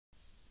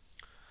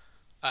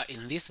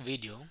In this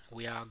video,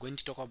 we are going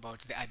to talk about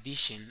the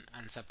addition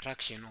and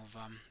subtraction of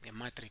a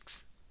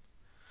matrix.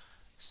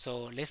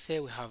 So let's say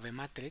we have a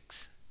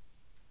matrix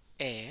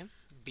A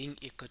being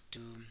equal to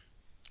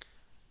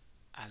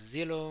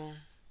 0,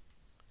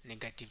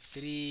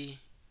 -3,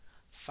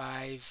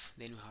 5,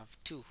 then we have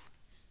 2.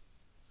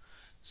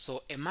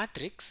 So a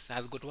matrix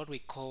has got what we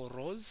call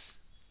rows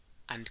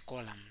and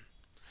column.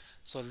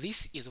 So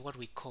this is what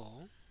we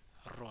call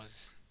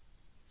rows.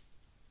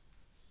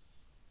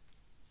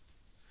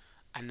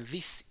 And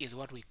this is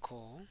what we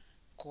call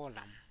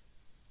column.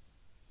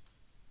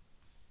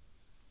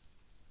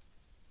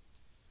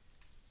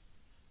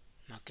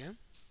 Okay,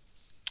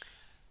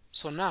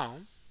 so now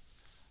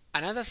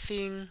another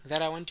thing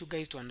that I want you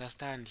guys to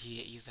understand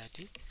here is that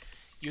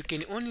you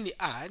can only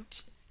add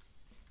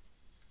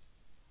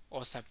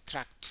or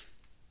subtract,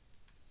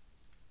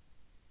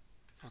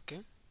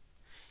 okay,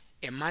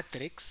 a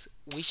matrix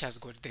which has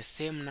got the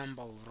same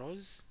number of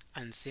rows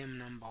and same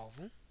number of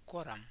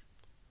column.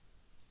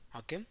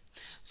 Okay,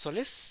 so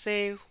let's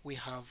say we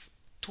have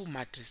two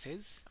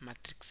matrices,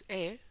 matrix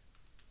A.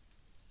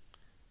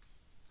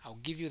 I'll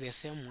give you the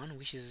same one,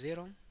 which is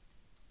 0,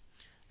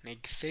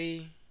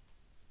 -3,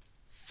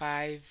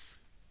 5,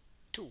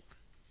 2.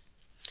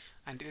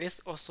 And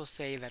let's also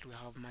say that we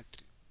have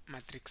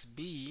matrix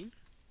B,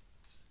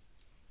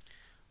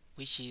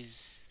 which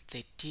is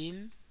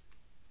 13,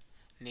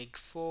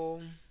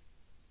 -4,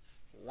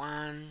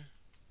 1,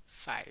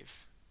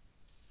 5.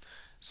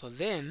 So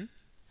then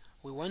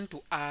we want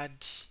to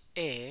add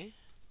A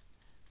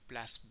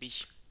plus B.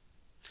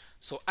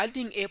 So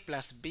adding A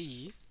plus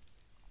B,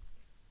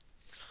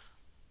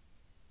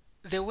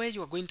 the way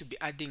you are going to be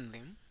adding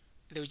them,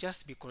 they will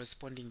just be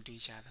corresponding to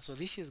each other. So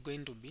this is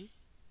going to be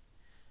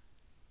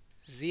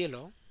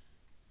 0,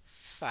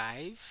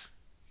 5,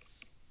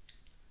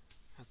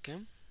 okay,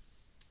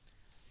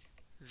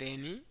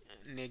 then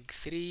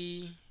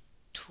 -3,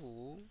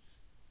 2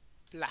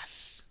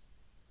 plus,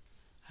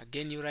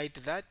 again you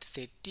write that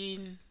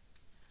 13,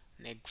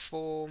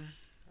 -4,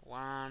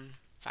 1,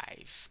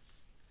 5.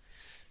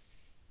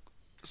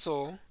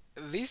 So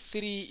this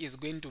 3 is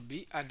going to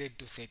be added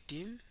to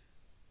 13,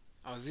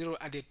 or 0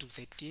 added to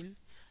 13,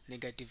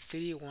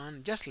 -3,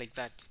 1, just like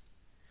that.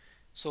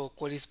 So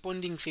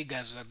corresponding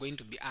figures are going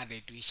to be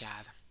added to each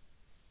other.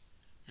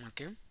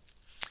 Okay,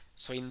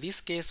 so in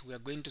this case we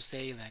are going to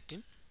say that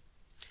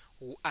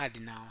we'll add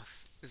now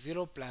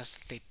 0 plus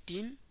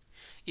 13.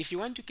 If you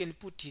want, you can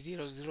put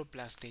 0, 0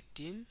 plus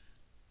 13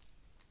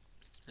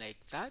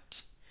 like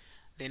that.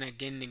 Then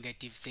again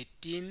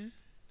 -13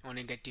 or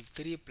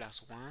 -3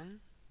 plus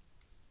 1.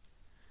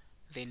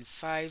 Then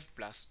 5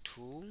 plus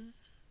 2.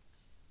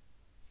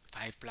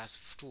 5 plus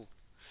 2.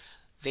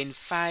 Then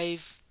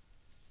 5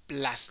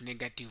 plus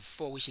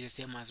 -4, which is the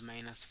same as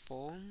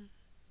 -4.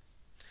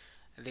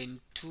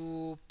 Then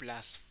 2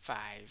 plus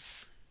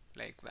 5,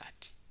 like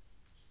that.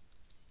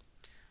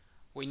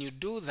 When you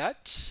do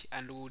that,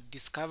 and we'll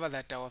discover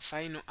that our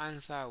final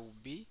answer will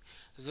be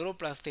 0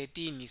 plus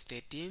 13 is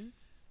 13.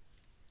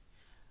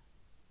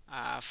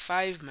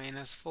 5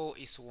 minus 4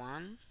 is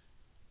 1.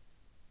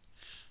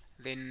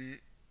 Then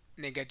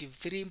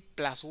 -3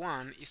 plus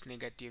 1 is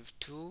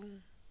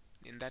 -2.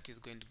 Then that is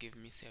going to give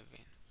me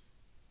 7.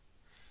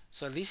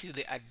 So this is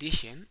the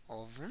addition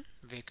of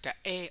vector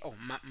A, or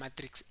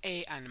matrix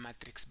A and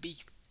matrix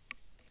B.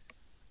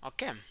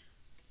 Okay,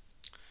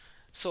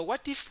 so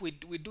what if we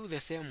do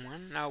the same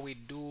one? Now we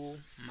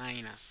do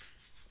minus.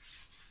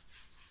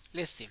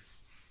 Let's see.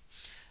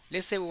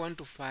 Let's say we want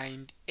to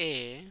find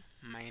A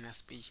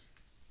minus B.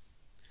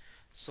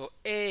 So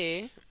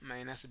A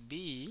minus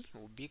B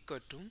will be equal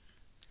to,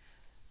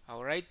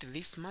 I'll write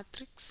this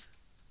matrix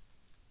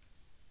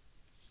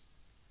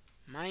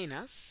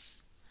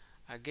minus,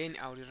 again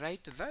I'll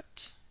write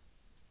that.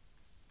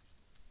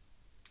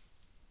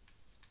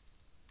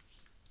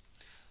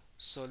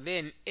 So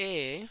then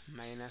A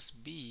minus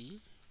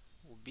B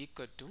will be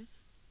equal to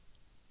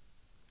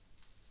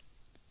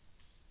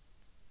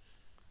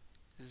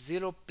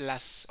 0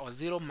 plus, or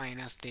 0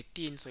 minus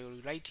 13. So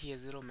you'll write here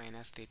 0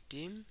 minus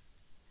 13.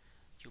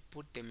 You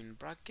put them in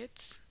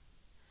brackets.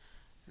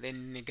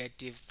 Then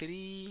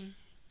 -3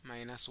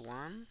 minus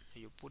 1.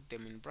 You put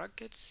them in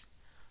brackets.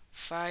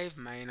 5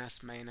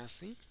 minus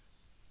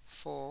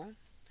 4.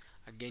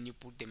 Again you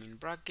put them in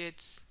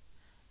brackets.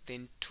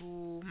 Then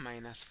 2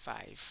 minus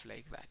 5,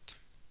 like that.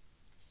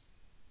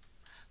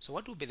 So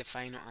what will be the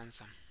final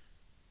answer?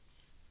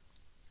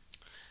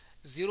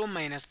 0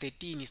 minus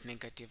 13 is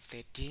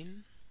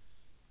 -13.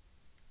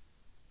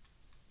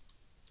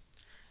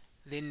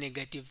 Then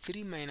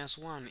 -3 minus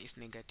 1 is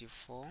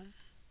 -4.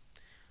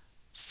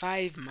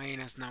 5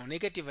 minus, now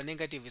negative and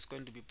negative is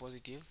going to be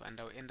positive, and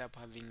I'll end up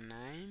having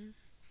 9.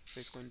 So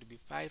it's going to be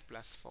 5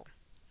 plus 4.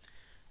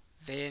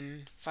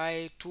 Then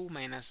 2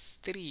 minus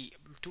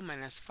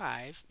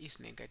 5 is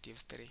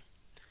 -3.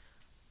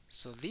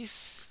 So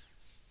this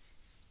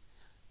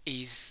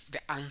is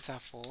the answer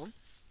for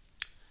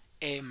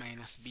A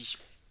minus B.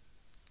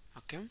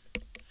 Okay,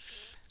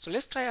 so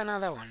let's try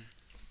another one.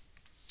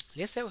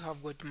 Let's say we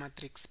have got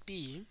matrix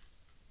P,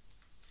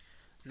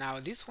 Now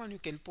this one you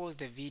can pause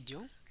the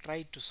video,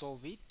 try to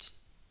solve it,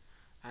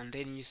 and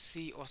then you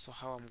see also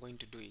how I'm going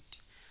to do it.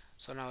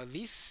 So now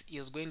this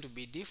is going to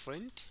be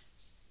different.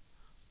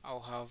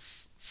 I'll have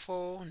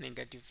 4,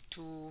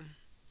 -2,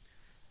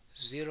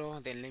 0,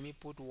 then let me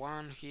put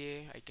 1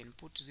 here, I can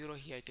put 0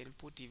 here, I can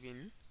put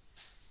even,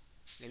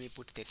 let me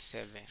put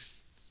 37.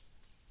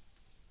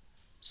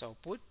 So I'll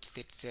put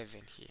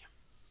 37 here.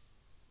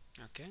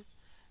 Okay,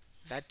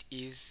 that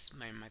is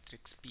my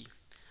matrix P.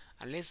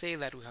 And let's say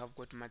that we have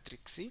got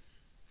matrix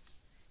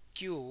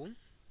Q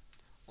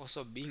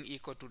also being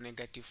equal to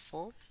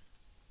 -4,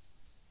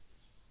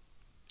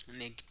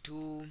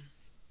 -2,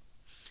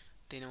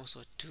 then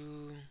also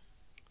 2,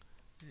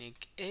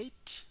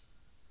 -8,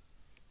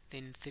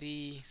 then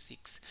 3,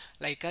 6.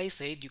 Like I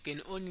said, you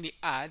can only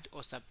add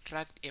or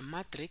subtract a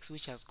matrix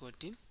which has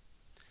got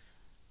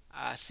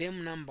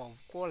same number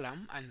of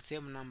column and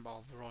same number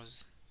of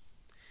rows.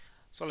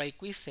 So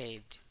like we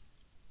said,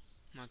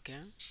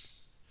 okay,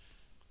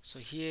 so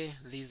here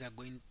these are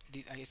going,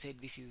 I said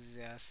this is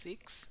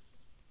 6.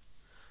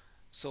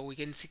 So we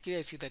can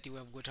clearly see that we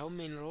have got how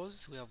many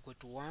rows? We have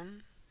got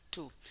 1,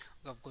 2.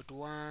 We have got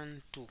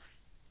 1, 2.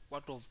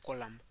 What of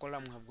column?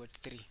 Column we have got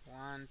 3.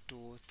 1,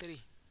 2,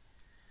 3.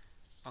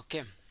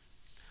 Okay.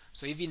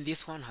 So even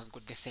this one has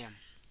got the same.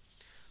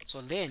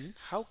 So then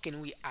how can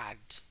we add?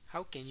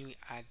 How can we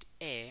add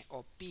A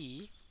or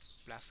P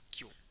plus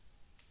Q?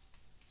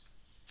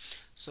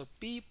 So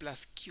P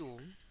plus Q,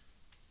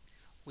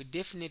 we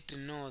definitely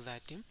know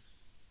that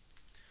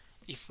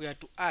if we are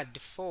to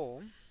add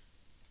 4,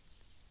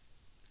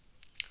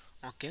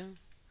 okay,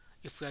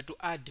 if we are to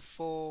add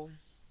 4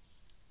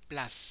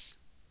 plus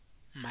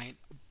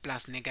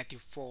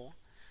 -4,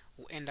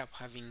 we end up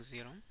having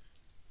 0.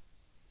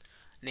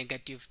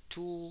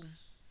 -2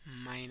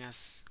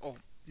 minus, or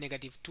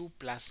 -2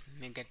 plus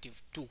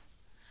 -2,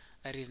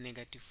 that is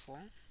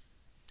 -4.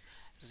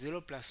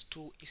 0 plus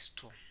 2 is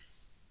 2.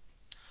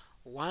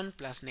 1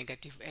 plus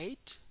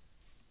 -8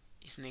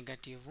 is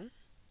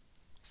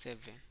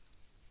 -7.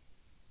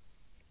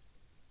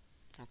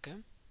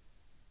 Okay,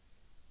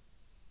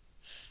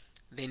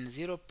 then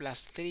 0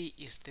 plus 3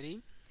 is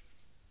 3.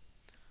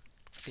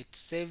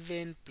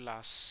 37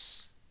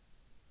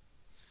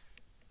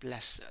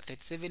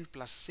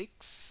 plus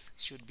 6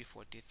 should be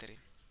 43.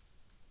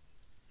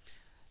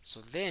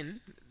 So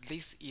then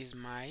this is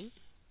my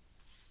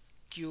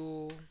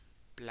Q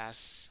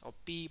plus, or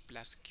P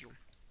plus Q.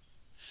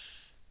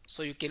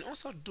 So you can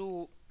also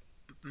do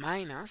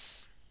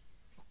minus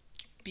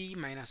P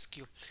minus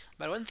Q,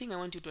 but one thing I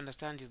want you to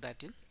understand is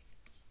that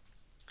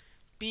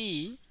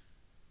P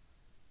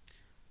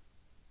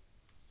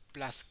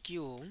plus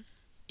Q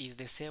is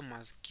the same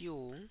as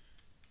Q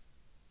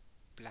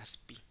plus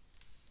P.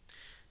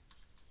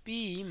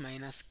 P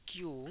minus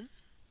Q,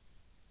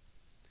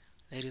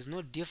 there is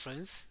no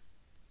difference.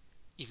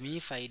 Even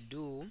if I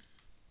do,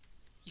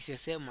 it's the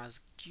same as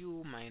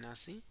Q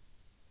minus E.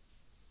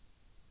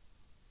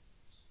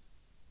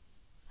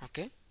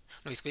 Okay,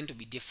 no, it's going to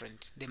be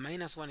different. The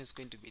minus one is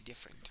going to be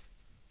different,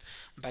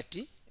 but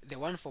the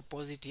one for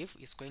positive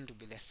is going to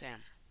be the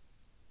same.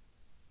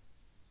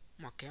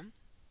 Okay,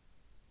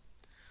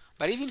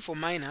 but even for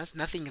minus,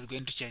 nothing is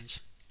going to change.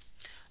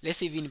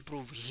 Let's even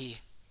prove here.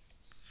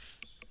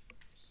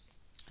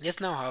 Let's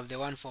now have the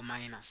one for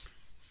minus.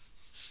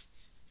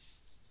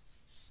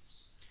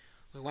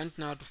 We want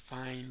now to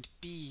find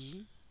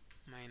P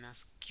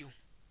minus Q.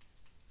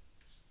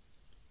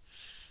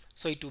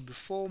 So it will be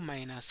 4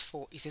 minus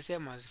 4. It's the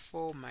same as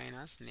 4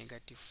 minus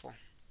 -4,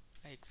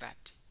 like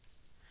that.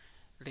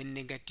 Then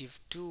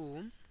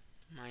 -2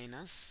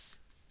 minus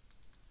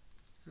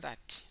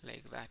that,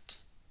 like that.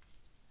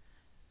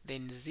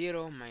 Then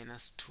 0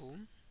 minus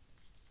 2.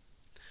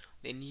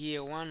 Then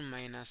here 1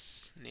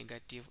 minus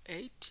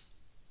 -8.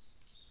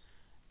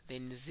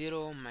 Then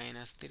 0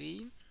 minus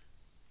 3.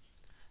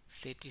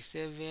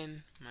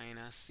 37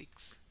 minus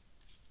 6.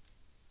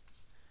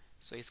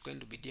 So it's going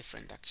to be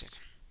different actually.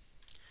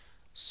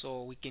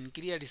 So we can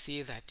clearly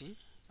see that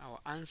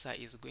our answer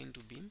is going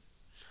to be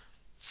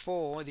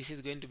 4. This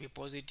is going to be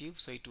positive,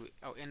 so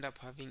I'll end up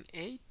having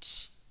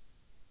 8.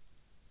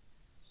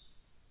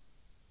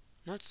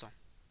 Not so,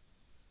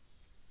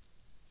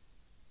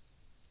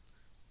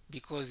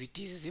 because it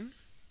is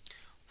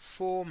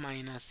 4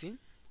 minus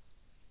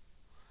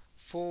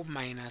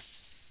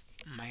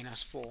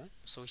 -4,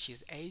 so which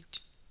is 8.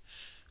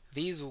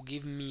 This will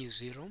give me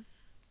 0.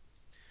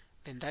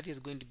 Then that is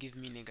going to give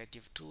me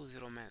 -2,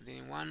 0,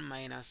 then 1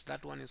 minus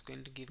that one is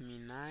going to give me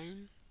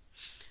 9.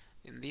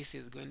 And this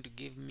is going to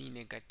give me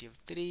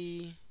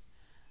 -3.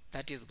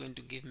 That is going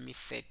to give me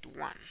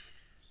 31.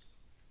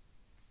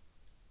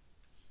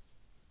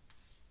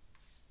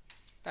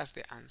 That's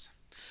the answer.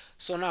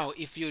 So now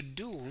if you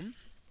do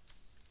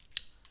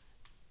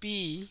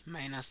P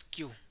minus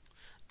Q,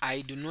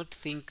 I do not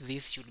think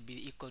this should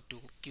be equal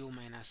to Q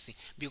minus C,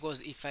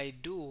 because if I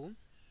do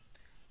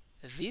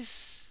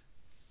this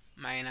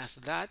minus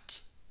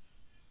that,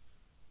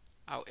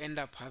 I'll end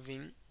up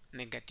having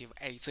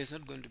 -8, so it's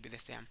not going to be the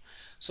same.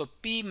 So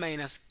P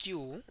minus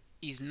Q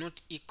is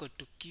not equal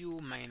to Q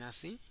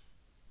minus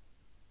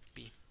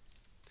P,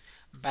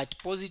 but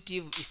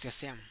positive is the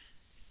same.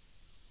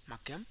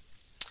 Okay,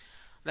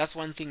 that's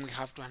one thing we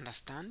have to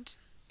understand.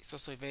 It's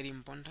also very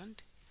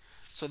important.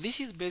 So this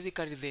is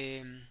basically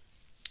the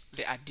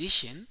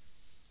addition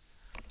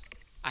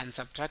and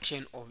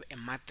subtraction of a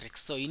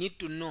matrix. So you need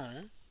to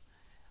know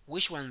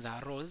which ones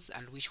are rows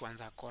and which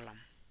ones are column.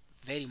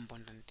 Very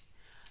important.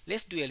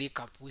 Let's do a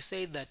recap. We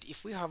said that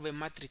if we have a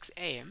matrix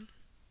A,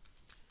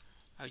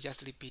 I'll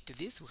just repeat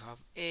this. We have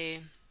A,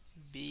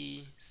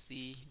 B,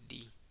 C,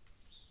 D.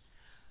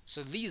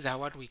 So these are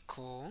what we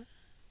call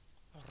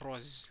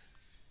rows,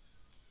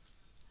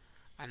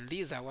 and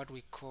these are what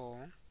we call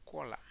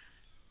column.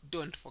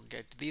 Don't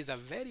forget, these are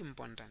very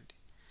important,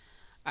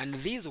 and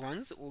these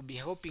ones will be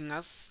helping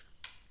us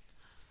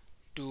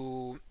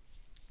to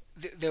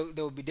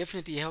they will be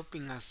definitely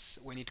helping us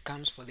when it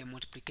comes for the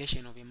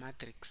multiplication of a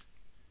matrix.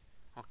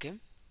 Okay,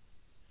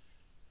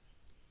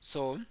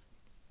 so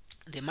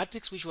the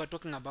matrix which we are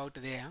talking about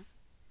there,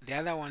 the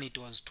other one, it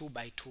was 2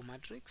 by 2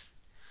 matrix,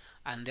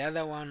 and the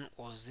other one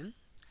was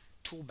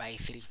 2 by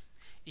 3.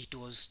 It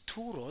was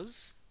 2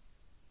 rows.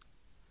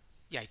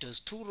 Yeah, it was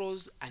 2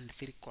 rows and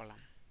 3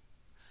 columns.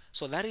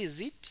 So that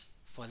is it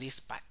for this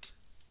part.